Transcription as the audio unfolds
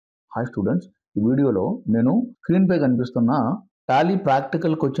Hi students, ఈ వీడియోలో నేను స్క్రీన్ పై కనిపిస్తున్న టాలీ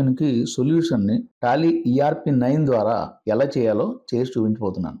ప్రాక్టికల్ క్వశ్చన్ కి సొల్యూషన్ ని టాలీ ERP9 ద్వారా ఎలా చేయాలో చేసి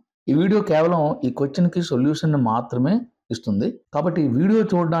చూపించబోతున్నాను. ఈ వీడియో కేవలం ఈ క్వశ్చన్ కి సొల్యూషన్ ని మాత్రమే ఇస్తుంది. కాబట్టి ఈ వీడియో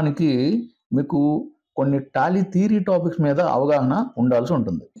చూడడానికి మీకు కొన్ని టాలీ థియరీ టాపిక్స్ మీద అవగాహన ఉండాల్సి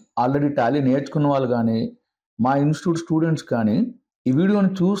ఉంటుంది. ఆల్రెడీ టాలీ నేర్చుకున్న వాళ్ళు కానీ మా ఇన్స్టిట్యూట్ స్టూడెంట్స్ కానీ ఈ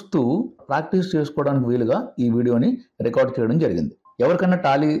వీడియోని చూస్తూ ప్రాక్టీస్ చేసుకోవడానికి వీలుగా ఈ వీడియోని రికార్డ్ చేయడం జరిగింది. ఎవరికైనా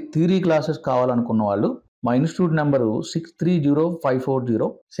టాలీ థియరీ క్లాసెస్ కావాలనుకున్న వాళ్ళు మా ఇన్స్టిట్యూట్ నెంబరు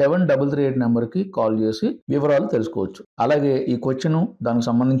 6305407338 నెంబర్కి కాల్ చేసి వివరాలు తెలుసుకోవచ్చు. అలాగే ఈ క్వశ్చన్ దానికి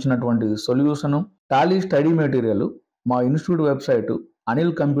సంబంధించినటువంటి సొల్యూషన్ టాలీ స్టడీ మెటీరియల్ మా ఇన్స్టిట్యూట్ వెబ్సైట్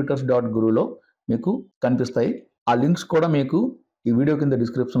anilcomputers.guruలో మీకు కనిపిస్తాయి. ఆ లింక్స్ కూడా మీకు ఈ వీడియో కింద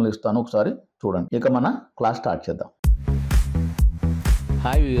డిస్క్రిప్షన్లో ఇస్తాను, ఒకసారి చూడండి. ఇక మన క్లాస్ స్టార్ట్ చేద్దాం.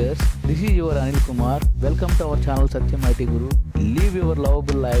 Hi viewers, this is your Anil Kumar. Welcome to our channel Satyam IT Guru. Leave your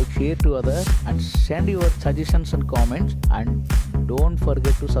lovable like, share to others and send your suggestions and comments, and don't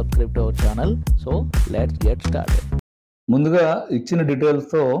forget to subscribe to our channel. So let's get started. ముందుగా ఇచ్చిన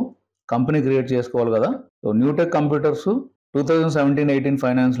డీటెయిల్స్తో company create చేసుకోవాలి కదా. So New Tech computers 2017-18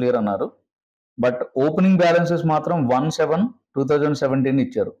 financial year అన్నారు, but opening balances మాత్రం 1/7/2017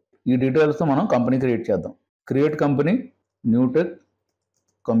 ఇచ్చారు. ఈ డీటెయిల్స్తో మనం company create చేద్దాం. Create company New Tech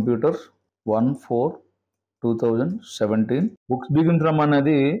computers 1/4/2017. Books begin from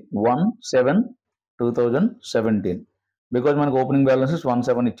అనేది 1/7/2017 బికాజ్ మనకు ఓపెనింగ్ బ్యాలెన్సెస్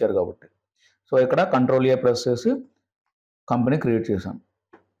 1/7 ఇచ్చారు కాబట్టి. సో ఇక్కడ కంట్రోల్ ఏ ప్రెస్ చేసి కంపెనీ క్రియేట్ చేశాం.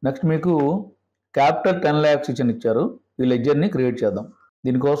 నెక్స్ట్ మీకు క్యాపిటల్ 10 lakhs ఇచ్చారు. ఈ లెడ్జర్ని క్రియేట్ చేద్దాం.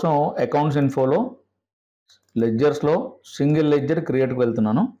 దీనికోసం అకౌంట్స్ ఇన్ఫోలో లెడ్జర్స్లో సింగిల్ లెడ్జర్ క్రియేట్కి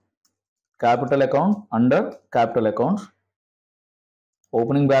వెళ్తున్నాను. Capital account under capital accounts,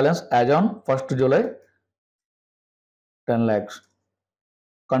 opening balance as on 1st July 10 lakhs.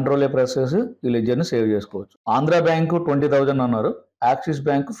 Control A press చేసి ఈ లెడ్జర్ని సేవ్ చేసుకోవచ్చు. ఆంధ్ర బ్యాంకు 20,000 అన్నారు, యాక్సిస్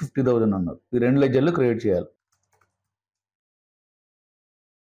బ్యాంకు 50,000 అన్నారు. ఈ రెండు లెడ్జర్లు క్రియేట్ చేయాలి.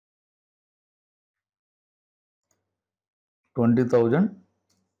 $20,000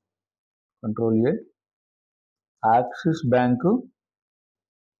 control A, axis bank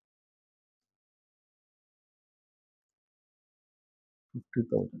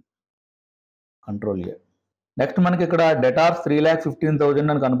 50,000 control A. Next మనకి ఇక్కడ డెటార్స్ 3,15,000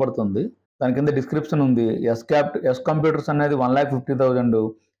 అని కనపడుతుంది. దాని కింద డిస్క్రిప్షన్ ఉంది. ఎస్ కంప్యూటర్స్ అనేది 1,50,000,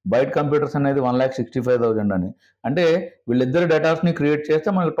 బైట్ కంప్యూటర్స్ అనేది 1,65,000 అని. అంటే వీళ్ళిద్దరు డెటార్స్ని క్రియేట్ చేస్తే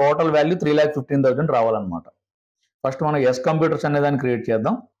మనకి టోటల్ వాల్యూ 3,15,000 రావాలన్నమాట. ఫస్ట్ మనం ఎస్ కంప్యూటర్స్ అనే దాన్ని క్రియేట్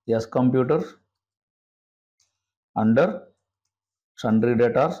చేద్దాం. Yes computers under సన్రీ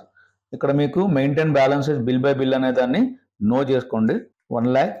debtors. ఇక్కడ మీకు maintain balances bill by bill అనే దాన్ని నో చేసుకోండి.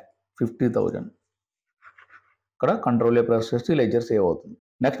 1,50,000 ఇక్కడ కంట్రోల్ ఏ ప్రెస్ చేస్తే లెడ్జర్ సేవ్ అవుతుంది.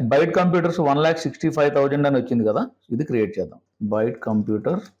 నెక్స్ట్ బైట్ కంప్యూటర్స్ 1,65,000 అని వచ్చింది కదా, ఇది క్రియేట్ చేద్దాం. Byte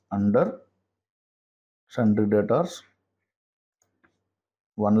computers under సన్రీ debtors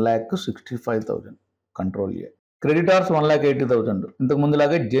 1,65,000 control A. Creditors 1,80,000. ఇంతకు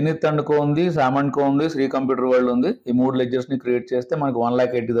ముందులాగే జెనిత్ అండ్ కో ఉంది, సామండ్ కో ఉంది, శ్రీ కంప్యూటర్ వరల్డ్ ఉంది. ఈ మూడు లెడ్జర్స్ ని క్రియేట్ చేస్తే మనకు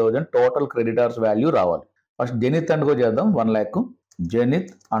 1,80,000 టోటల్ క్రెడిటార్స్ వాల్యూ రావాలి. ఫస్ట్ జెనిత్ అండ్ కో చేద్దాం. 1 lakh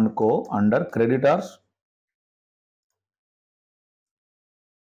zenith and co under creditors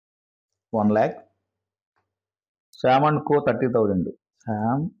 1 lakh. Sam and co 30,000.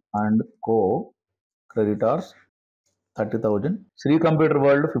 Sam and co creditors 30,000. Shri computer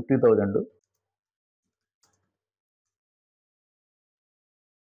world 50,000.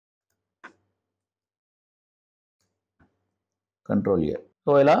 Control A.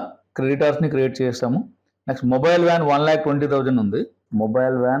 So ఇలా క్రెడిటార్స్ని క్రియేట్ చేస్తాము. నెక్స్ట్ మొబైల్ వ్యాన్ 1,20,000 ఉంది.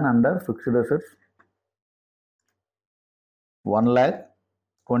 Mobile van under fixed assets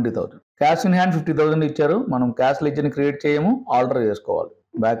 1,20,000. Cash in hand 50,000 ఇచ్చారు. మనం cash లెడ్జర్ని create చేయము, alter చేసుకోవాలి.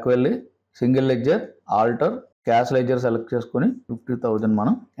 Back వెళ్ళి single ledger alter cash ledger select చేసుకుని 50,000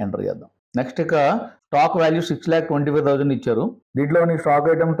 మనం ఎంటర్ చేద్దాం. నెక్స్ట్ ఇక స్టాక్ వాల్యూ 6,25,000 ఇచ్చారు. దీంట్లో స్టాక్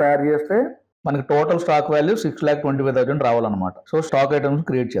ఐటమ్ తయారు చేస్తే మనకి టోటల్ స్టాక్ వాల్యూ 6,25,000 రావాలన్నమాట. సో స్టాక్ ఐటమ్స్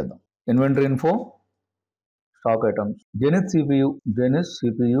క్రియేట్ చేద్దాం. Inventory info stock items zenith CPU, zenith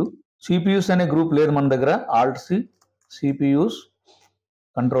CPU. CPUs అనే గ్రూప్ లేదు మన దగ్గర. Alt C CPUs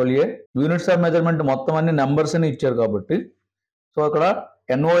control A. Units of measurement మొత్తం అన్ని నెంబర్స్ అని ఇచ్చారు కాబట్టి సో అక్కడ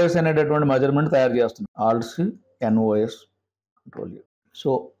ఎన్ఓఎస్ అనేటటువంటి మెజర్మెంట్ తయారు చేస్తున్నాం. Alt C NOS control A. So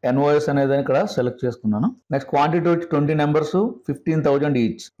NOS అనేది ఇక్కడ సెలెక్ట్ చేసుకున్నాను. నెక్స్ట్ క్వాంటిటీ వచ్చి 20 numbers 15,000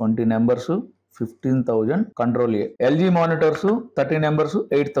 each. 20 numbers 15,000 control A. LG monitors 30 numbers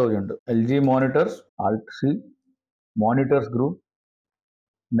 8,000. LG monitors Alt C monitors group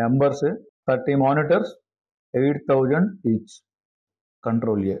numbers 30 monitors 8,000 each.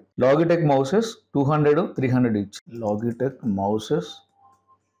 Control A. Logitech mouses 200, 300 each. Logitech mouses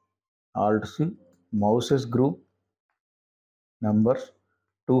Alt C, mouses group numbers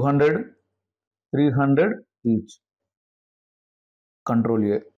 200, 300 each. Control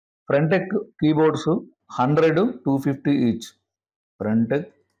A. ఫ్రంటెక్ keyboards 100, 250 each. ఫ్రంటెక్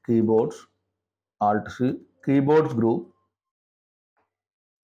keyboards Alt C, keyboards group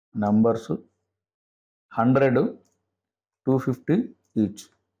numbers 100, 250 each.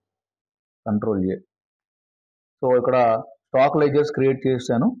 Control A. So ఇక్కడ stock ledgers create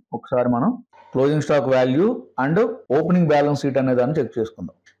చేశాను. ఒకసారి మనం closing stock value and opening balance sheet అనే దాన్ని check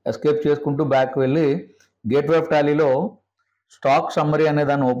చేసుకుందాం. Escape చేసుకుంటూ back వెళ్ళి gateway of టాలీలో stock summary అనే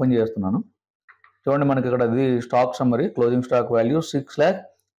దాన్ని ఓపెన్ చేస్తున్నాను. చూడండి, మనకి ఇక్కడ ఇది stock summary. Closing stock value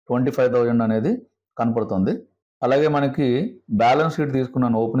 6,25,000 అనేది కనపడుతుంది. అలాగే మనకి బ్యాలెన్స్ షీట్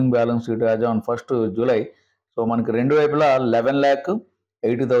తీసుకున్నాను, opening balance sheet as on 1st July. So మనకి రెండు వైపులా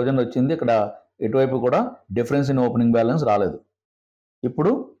 11,80,000 వచ్చింది. ఇక్కడ ఇటువైపు కూడా డిఫరెన్స్ ఇన్ ఓపెనింగ్ బ్యాలెన్స్ రాలేదు.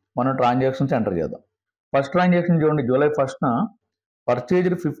 ఇప్పుడు మనం ట్రాన్సాక్షన్స్ ఎంటర్ చేద్దాం. ఫస్ట్ ట్రాన్సాక్షన్ చూడండి, July 1st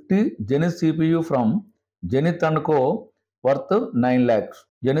purchased 50 zenith CPU from zenith and co worth 9 lakhs.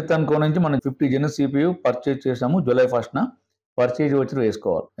 Zenith and co నుంచి మనం 50 జెనిత్ సిపియు పర్చేజ్ చేసాము జూలై 1st. పర్చేజ్ ఓచర్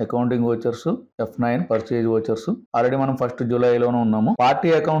వేసుకోవాలి. Accounting vouchers F9 purchase vouchers. Already మనం 1st జూలైలోనే ఉన్నాము. Party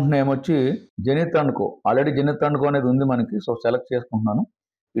account name వచ్చి zenith and co. Already zenith and co అనేది ఉంది మనకి. సో సెలెక్ట్ చేసుకుంటున్నాను.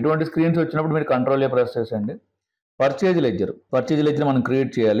 ఇటువంటి స్క్రీన్స్ వచ్చినప్పుడు మీరు కంట్రోల్ ఏ ప్రెస్ చేసేయండి. పర్చేజ్ లెడ్జర్ మనం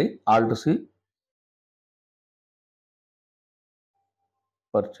క్రియేట్ చేయాలి. Alt C,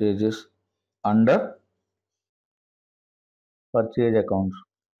 purchases under purchase accounts,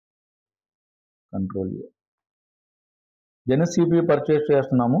 control A. Zenith CPU purchase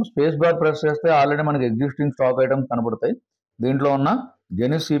చేస్తున్నాము. స్పేస్ బార్ ప్రెస్ చేస్తే ఆల్రెడీ మనకి ఎగ్జిస్టింగ్ స్టాక్ ఐటమ్స్ కనపడతాయి. దీంట్లో ఉన్న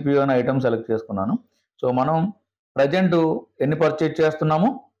జెనిత్ సిపియు అనే ఐటమ్ సెలెక్ట్ చేసుకున్నాను. సో మనం ప్రజెంట్ ఎన్ని పర్చేజ్ చేస్తున్నాము?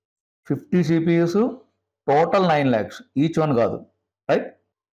 50 CPUs, total 9 lakhs. Each one కాదు, రైట్?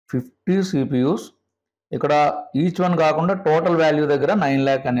 50 సిపియూస్. ఇక్కడ ఈచ్ వన్ కాకుండా టోటల్ వాల్యూ దగ్గర 9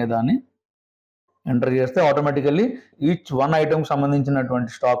 lakh అనే దాన్ని ఎంటర్ చేస్తే ఆటోమేటికల్లీ ఈచ్ వన్ ఐటమ్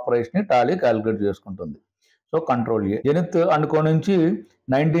సంబంధించినటువంటి స్టాక్ ప్రైస్ని టాలీ క్యాలిక్యులేట్ చేసుకుంటుంది. So control A. జెనిత్ అనుకో నుంచి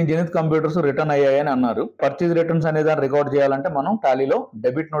 19 జెనిత్ కంప్యూటర్స్ రిటర్న్ అయ్యాయని అన్నారు. పర్చేజ్ రిటర్న్స్ అనే దాన్ని రికార్డ్ చేయాలంటే మనం టాలీలో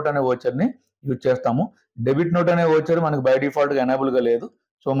డెబిట్ నోట్ అనే ఓచర్ని యూజ్ చేస్తాము. డెబిట్ నోట్ అనే ఓచర్ మనకి బై డిఫాల్ట్గా ఎనేబుల్గా లేదు.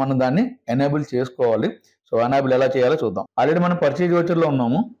 సో మనం దాన్ని ఎనేబుల్ చేసుకోవాలి. సో ఎనేబుల్ ఎలా చేయాలో చూద్దాం. ఆల్రెడీ మనం పర్చేజ్ ఓచర్లో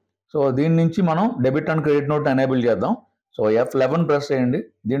ఉన్నాము. సో దీని నుంచి మనం debit and credit note enable చేద్దాం. సో F11 ప్రెస్ చేయండి.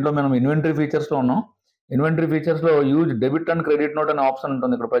 దీంట్లో మనం ఇన్వెంటరీ ఫీచర్స్లో ఉన్నాం. Inventory ఫీచర్స్లో use debit and credit note అనే ఆప్షన్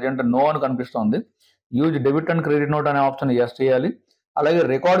ఉంటుంది. ఇక్కడ ప్రజెంట్ నో అని కనిపిస్తుంది. Use debit and credit note అనే ఆప్షన్ ఎస్ చేయాలి. అలాగే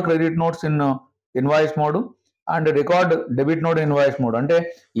record credit notes in invoice mode and record debit note invoice mode. అంటే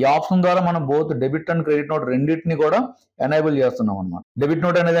ఈ ఆప్షన్ ద్వారా మనం both debit and credit note రెండింటిని కూడా ఎనేబుల్ చేస్తున్నాం అనమాట. డెబిట్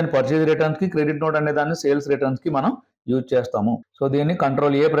నోట్ అనే దాన్ని పర్చేజ్ రిటర్న్స్ కి, క్రెడిట్ నోట్ అనే దాన్ని సేల్స్ రిటర్న్స్ కి మనం యూజ్ చేస్తాము. సో దీన్ని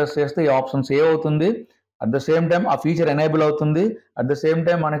కంట్రోల్ ఏ ప్రెస్ చేస్తే ఈ ఆప్షన్ సేవ్ అవుతుంది. అట్ ద సేమ్ టైం ఆ ఫీచర్ ఎనేబుల్ అవుతుంది. అట్ ద సేమ్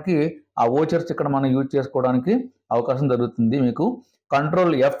టైం మనకి ఆ ఓచర్స్ ఇక్కడ మనం యూజ్ చేసుకోవడానికి అవకాశం జరుగుతుంది. మీకు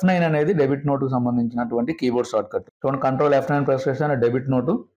కంట్రోల్ F9 అనేది డెబిట్ నోట్ కు సంబంధించినటువంటి కీబోర్డ్ షార్ట్ కట్. చూడండి, కంట్రోల్ F9 ప్రెస్ చేస్తే డెబిట్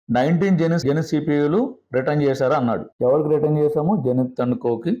నోటు 19 జెనిత్ సిపియూలు రిటర్న్ చేశారు అన్నాడు. ఎవరికి రిటర్న్ చేసాము? Zenith and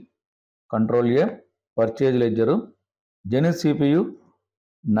కోకి. Control A, purchase ledger, zenith CPU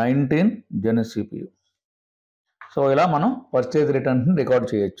 19 zenith CPU. So ఇలా మనం పర్చేజ్ రిటర్న్స్ రికార్డ్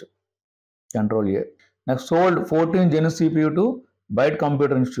చేయొచ్చు. Control A. Next sold 14 zenith CPU to byte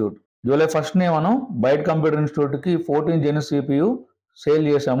computer institute. July 1st మనం byte computer ఇన్స్టిట్యూట్కి 14 zenith CPU sale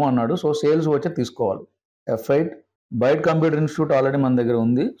చేసాము అన్నాడు. So sales వచ్చి తీసుకోవాలి. F8 byte computer institute already మన దగ్గర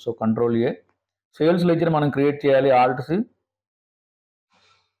ఉంది. So control A. Sales ledger మనం క్రియేట్ చేయాలి. Alt C,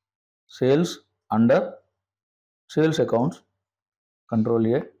 sales under sales accounts, control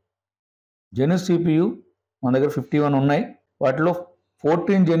A. Zenith CPU మన దగ్గర 51 ఉన్నాయి. వాటిలో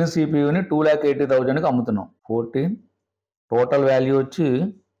 14 జెనిత్ సిపియుని 2,80,000కి అమ్ముతున్నాం. 14 టోటల్ వాల్యూ వచ్చి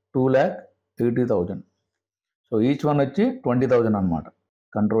 2,80,000. సో ఈచ్ వన్ వచ్చి 20,000 అనమాట.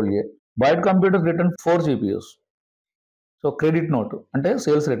 Control A. Byte computers return 4 CPUs. So credit note అంటే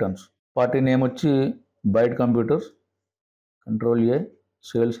సేల్స్ రిటర్న్స్. పార్టీ నేమ్ వచ్చి byte computers. Control A,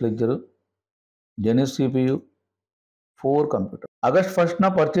 sales ledger, zenith CPU 4 computer. August 1st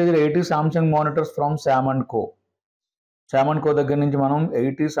purchase 80 Samsung monitors from Sam and co. Sam and co దగ్గర నుంచి మనం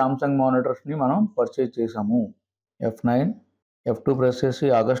 80 Samsung మానిటర్స్ని మనం purchase చేసాము. F9 F2 press చేసి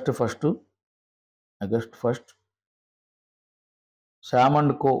August 1st Sam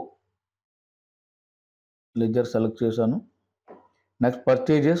and co ledger select చేశాను. Next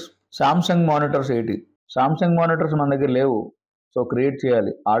purchases Samsung monitors 80. Samsung monitors మన దగ్గర లేవు. సో క్రియేట్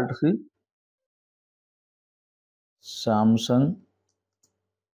చేయాలి. Alt C, Samsung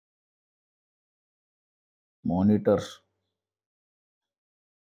monitors.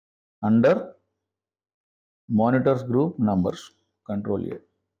 Under monitors group numbers, control A.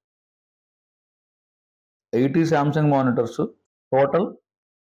 80 Samsung monitors, total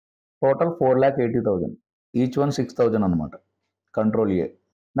 4,80,000. Each one 6,000 అనమాట. Control A.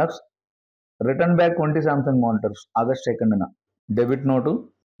 Next, return back 20 Samsung monitors, August 2nd. Debit note,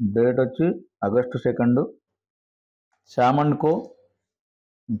 date వచ్చి August 2nd. Sam and Co.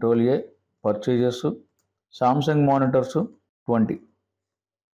 Control A. Purchases, Samsung monitors 20.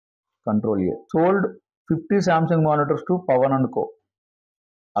 Control A. Sold 50 Samsung monitors to Pawan and Co.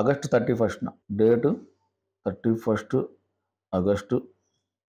 August 31st. Date 31st August.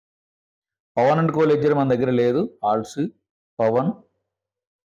 Pawan and Co ledger మన దగ్గర లేదు. ఆల్సి Pawan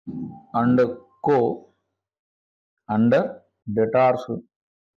and co under debtors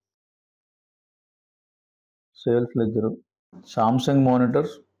sales ledger. Samsung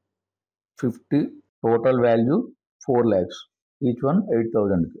monitors 50, total value 4 lakhs, each one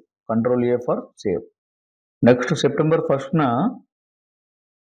 8,000. Control A for save. Next September 1st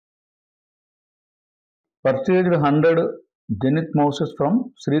purchased 100 zenith mouses from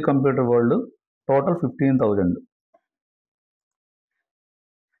Shri computer world, total 15,000.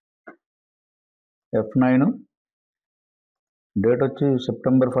 F9, date వచ్చి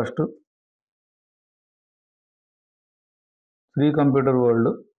September 1st. Shri computer world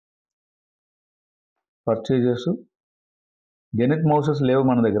purchases. Zenith mouses లేవు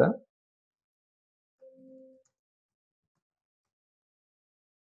మన దగ్గర.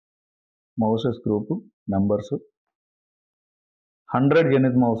 Mouses group numbers 100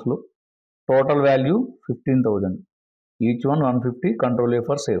 zenith మౌస్లు, total value 15,000, each one 150. Control A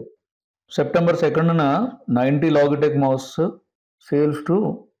for save. September 2nd 90 Logitech mouse sales to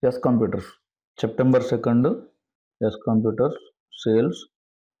yes computers. September 2nd yes computers sales.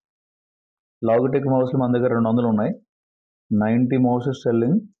 Logitech మౌస్లు మన దగ్గర 200 ఉన్నాయి. 90 mouses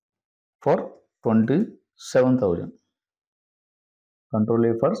selling for 27,000. Control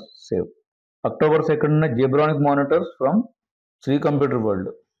A for save. October 2nd Zebronic monitors from Shri computer world.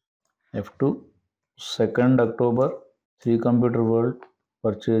 F2, 2nd October, Shri computer world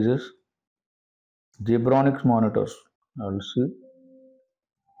purchases. Zebronics monitors, ఆల్సి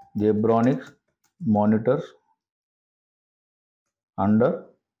Zebronics monitors under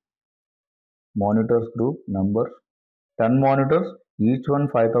monitors group numbers. 10 monitors, each one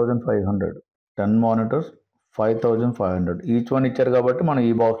 5,500. 10 monitors 5,500, each one ఇచ్చారు కాబట్టి మనం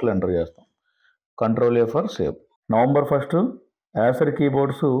ఈ బాక్స్లో enter చేస్తాం. Control A for save. November 1st Acer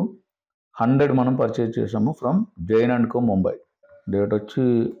keyboards 100 మనం purchase చేసాము from Jain and co Mumbai. Date వచ్చి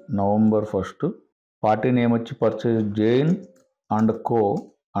November 1st. Party name వచ్చి purchase Jain and co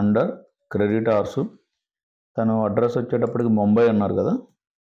under creditors. తను అడ్రస్ వచ్చేటప్పటికి ముంబై అన్నారు కదా,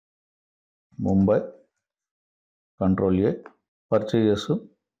 Mumbai. Control A. Purchases.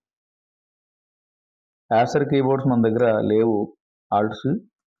 Acer keyboards మన దగ్గర లేవు. ఆల్సి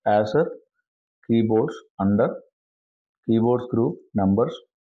Acer keyboards under keyboards group numbers.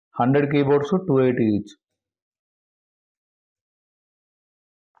 100 keyboards 280 each.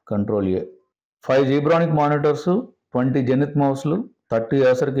 Control A. 5 Zebronic monitors, 20 zenith మౌస్లు, 30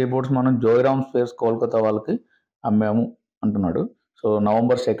 Acer keyboards మనం జోయిరామ్ స్పేస్ కోల్కతా వాళ్ళకి అమ్మాము అంటున్నాడు. సో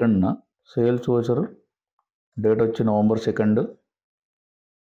నవంబర్ 2nd సేల్స్ వచ్చారు. డేట్ వచ్చి నవంబర్ 2nd.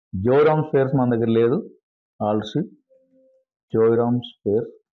 జోయిరామ్ స్పేస్ మన దగ్గర లేదు. ఆల్సి జోయిరామ్ స్పేస్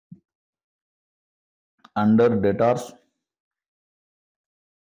అండర్ డెటార్స్.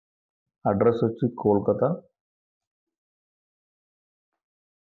 అడ్రస్ వచ్చి Kolkata.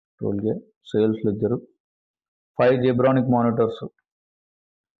 టోల్గే sales ledger. 5 Zebronic monitors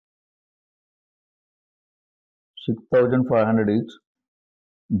 6,500 each.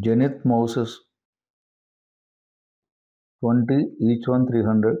 Zenith mouses 20, each one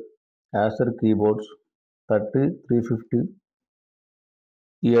 300. Acer keyboards 30, 350.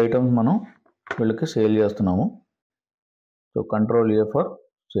 ఈ ఐటమ్స్ మనం వీళ్ళకి సేల్ చేస్తున్నాము. So control A for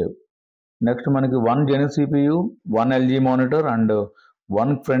save. Next మనకి 1 zenith CPU, 1 LG monitor and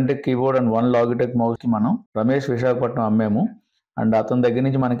 1 ఫ్రంటెక్ keyboard and 1 Logitech మౌస్కి మనం రమేష్ విశాఖపట్నం అమ్మాము. అండ్ అతని దగ్గర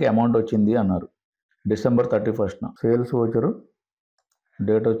నుంచి మనకి అమౌంట్ వచ్చింది అన్నారు. డిసెంబర్ 31st సేల్స్ వచ్చారు.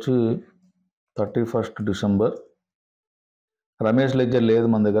 డేట్ వచ్చి 31st డిసెంబర్. రమేష్ లెడ్జర్ లేదు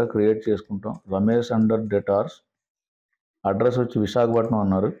మన దగ్గర, క్రియేట్ చేసుకుంటాం. Ramesh under debtors. అడ్రస్ వచ్చి విశాఖపట్నం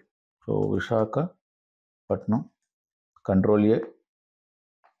అన్నారు. So Visakhapatnam. Control A.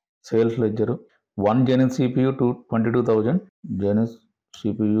 Sales ledger. 1 zenith CPU 22,000. Zenith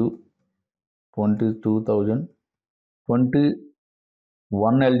CPU 22,000.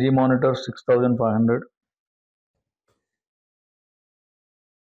 21 LG monitor 6,500.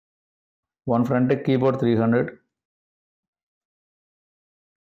 1 Frontech keyboard 300,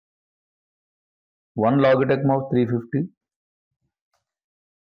 1 Logitech mouse 350.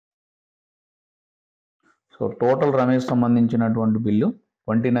 So total Ramesh సంబంధించినటువంటి బిల్లు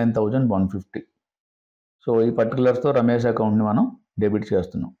 29,150. సో ఈ పర్టికులర్స్తో రమేష్ అకౌంట్ని మనం డెబిట్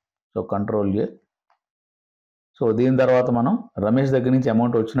చేస్తున్నాం. So control A. సో దీని తర్వాత మనం రమేష్ దగ్గర నుంచి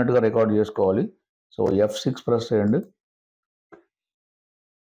అమౌంట్ వచ్చినట్టుగా రికార్డ్ చేసుకోవాలి. సో F6 ప్రెస్ చేయండి.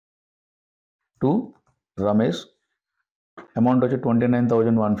 టు రమేష్ అమౌంట్ వచ్చి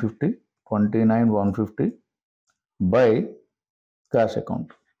 29,150, 29,150 by cash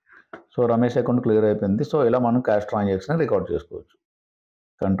account. So Ramesh account clear అయిపోయింది. సో ఇలా మనం క్యాష్ ట్రాన్సాక్షన్ రికార్డ్ చేసుకోవచ్చు.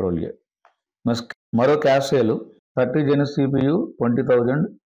 Control A. మరో cash sale 30 జెనిస్ CPU 20,000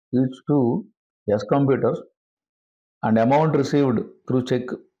 each to yes computers and amount received through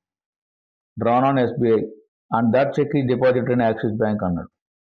check drawn on SBI and that check is deposited in axis bank అన్నాడు.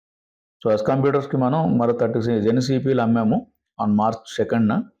 So yes కంప్యూటర్స్కి మనం మరో 30 జెనిస్ CPUలు అమ్మాము on March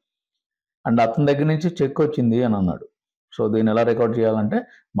 2nd and అతని దగ్గర నుంచి check వచ్చింది అని అన్నాడు. సో దీన్ని ఎలా రికార్డ్ చేయాలంటే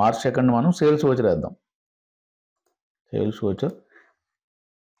March 2nd మనం సేల్స్ వచ్చి వేద్దాం. సేల్స్ వచ్చి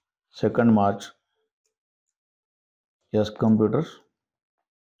 2nd March yes computers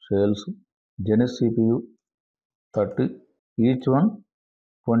sales జెనిస్ CPU 30 each one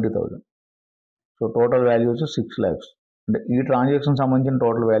 20,000. So total value వచ్చి 6 lakhs. అంటే ఈ ట్రాన్సాక్షన్ సంబంధించిన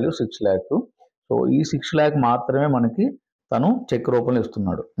టోటల్ వాల్యూ 6 lakhs. సో ఈ 6 lakh మాత్రమే మనకి తను చెక్ రూపంలో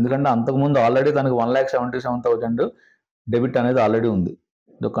ఇస్తున్నాడు. ఎందుకంటే అంతకుముందు ఆల్రెడీ తనకు 1,77,000 డెబిట్ అనేది ఆల్రెడీ ఉంది.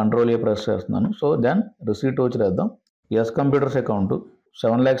 సో కంట్రోల్ ఏ ప్రెస్ చేస్తున్నాను. సో దెన్ రిసీట్ వచ్చి వేద్దాం. ఎస్ కంప్యూటర్స్ అకౌంట్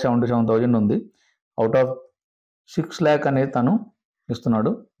 7,77,000 ఉంది. అవుట్ ఆఫ్ 6 lakh అనేది తను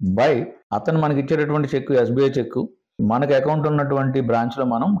ఇస్తున్నాడు. బై అతను మనకి ఇచ్చేటటువంటి చెక్ SBI చెక్ మనకి అకౌంట్ ఉన్నటువంటి బ్రాంచ్లో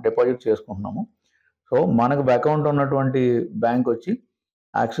మనం డిపాజిట్ చేసుకుంటున్నాము. సో మనకు అకౌంట్ ఉన్నటువంటి బ్యాంక్ వచ్చి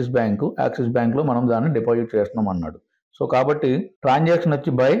యాక్సిస్ బ్యాంకు. యాక్సిస్ బ్యాంక్లో మనం దాన్ని డిపాజిట్ చేస్తున్నాం అన్నాడు. సో కాబట్టి ట్రాన్సాక్షన్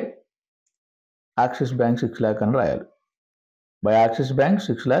వచ్చి బై యాక్సిస్ బ్యాంక్ 6 lakh అని రాయాలి. By axis bank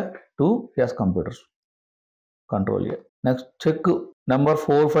 6 lakh to yes computers. Control A. Next check number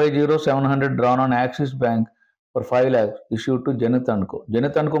 450,700 drawn on axis bank for 5 lakhs issued to Janith అండ్కో.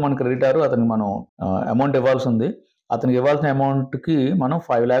 Janith అండ్కో మన క్రెడిటారు, అతనికి మనం అమౌంట్ ఇవ్వాల్సి ఉంది. అతనికి ఇవ్వాల్సిన అమౌంట్కి మనం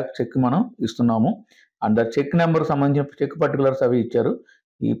 5 lakh చెక్ మనం ఇస్తున్నాము. అండ్ ద చెక్ నెంబర్ సంబంధించిన చెక్ పర్టికులర్స్ అవి ఇచ్చారు.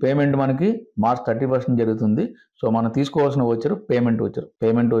 ఈ పేమెంట్ మనకి March 31st జరుగుతుంది. సో మనం తీసుకోవాల్సిన వచ్చారు పేమెంట్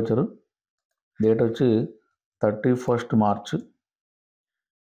వచ్చారు డేట్ వచ్చి 31st March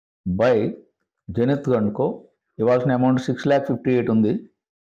బై జనిత్ అండ్కో. ఇవ్వాల్సిన అమౌంట్ 6,58,000 ఉంది.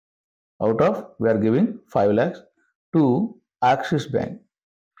 Out of we are giving 5 lakhs to axis bank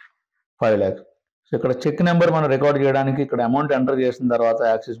 5 lakhs. So ఇక్కడ చెక్ నెంబర్ మనం రికార్డ్ చేయడానికి ఇక్కడ అమౌంట్ ఎంటర్ చేసిన తర్వాత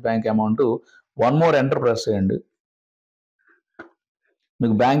axis bank amount 1 more enter press చేయండి.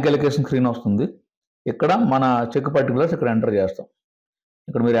 మీకు బ్యాంక్ ఎలికేషన్ స్క్రీన్ వస్తుంది. ఇక్కడ మన చెక్ పర్టికులర్స్ ఇక్కడ ఎంటర్ చేస్తాం.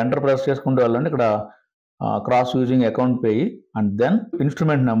 ఇక్కడ మీరు ఎంటర్ ప్రెస్ చేసుకుంటూ వెళ్ళండి. ఇక్కడ cross using account పేయి and then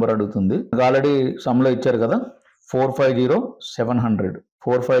instrument number అడుగుతుంది. ఆల్రెడీ సమ్లో ఇచ్చారు కదా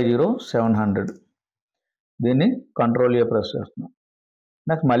 450,700 దీన్ని కంట్రోల్ ఏ ప్రెస్ చేస్తున్నాం.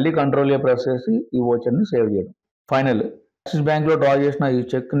 నెక్స్ట్ మళ్ళీ కంట్రోల్ ఏ ప్రెస్ చేసి ఈ ఓచర్ని సేవ్ చేయడం. ఫైనల్ యాక్సిస్ బ్యాంక్లో డ్రా చేసిన ఈ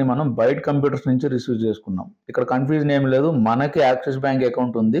చెక్ని మనం బయట కంప్యూటర్స్ నుంచి రిసీవ్ చేసుకున్నాం. ఇక్కడ కన్ఫ్యూజన్ ఏం లేదు. మనకి యాక్సిస్ బ్యాంక్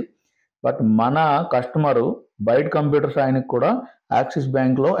అకౌంట్ ఉంది. బట్ మన కస్టమరు బయట కంప్యూటర్స్ ఆయనకు కూడా యాక్సిస్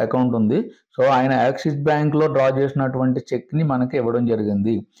బ్యాంక్లో అకౌంట్ ఉంది. సో ఆయన యాక్సిస్ బ్యాంక్లో డ్రా చేసినటువంటి చెక్ని మనకి ఇవ్వడం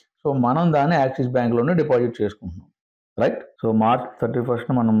జరిగింది. సో మనం దాన్ని యాక్సిస్ బ్యాంక్లోనే డిపాజిట్ చేసుకుంటున్నాం. రైట్. సో March 31st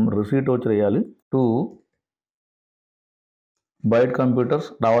మనం రిసీట్ వచ్చి వేయాలి. టు బయట కంప్యూటర్స్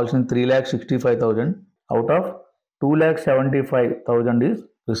రావాల్సిన 3,65,000 out of 2,75,000 is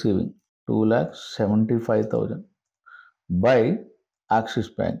receiving. 2,75,000 by axis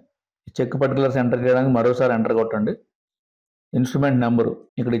bank. Check particulars enter చేయడానికి మరోసారి ఎంటర్ కొట్టండి. ఇన్స్ట్రుమెంట్ నెంబరు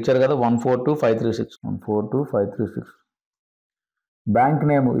ఇక్కడ ఇచ్చారు కదా 142,536. బ్యాంక్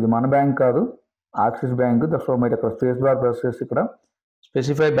నేమ్ ఇది మన బ్యాంక్ కాదు, యాక్సిస్ బ్యాంక్. సో మీరు ఇక్కడ స్పేస్ బార్ ప్రెస్ చేసి ఇక్కడ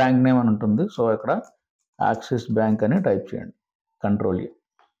స్పెసిఫై బ్యాంక్ నేమ్ అని ఉంటుంది. సో ఇక్కడ యాక్సిస్ బ్యాంక్ అని టైప్ చేయండి. Control A.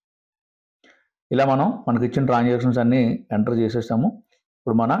 ఇలా మనకి ఇచ్చిన ట్రాన్సాక్షన్స్ అన్నీ ఎంటర్ చేసేసాము.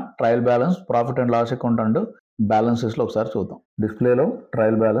 ఇప్పుడు మన trial balance, profit and loss account and బ్యాలెన్సెస్లో ఒకసారి చూద్దాం. డిస్ప్లేలో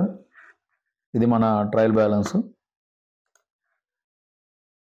ట్రయల్ బ్యాలెన్స్, ఇది మన ట్రయల్ బ్యాలెన్స్.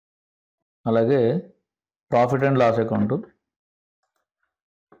 అలాగే ప్రాఫిట్ అండ్ లాస్ అకౌంట్,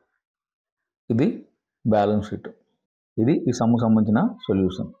 ఇది బ్యాలెన్స్ షీట్. ఇది ఈ సమ్ముకు సంబంధించిన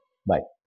సొల్యూషన్. బాయ్.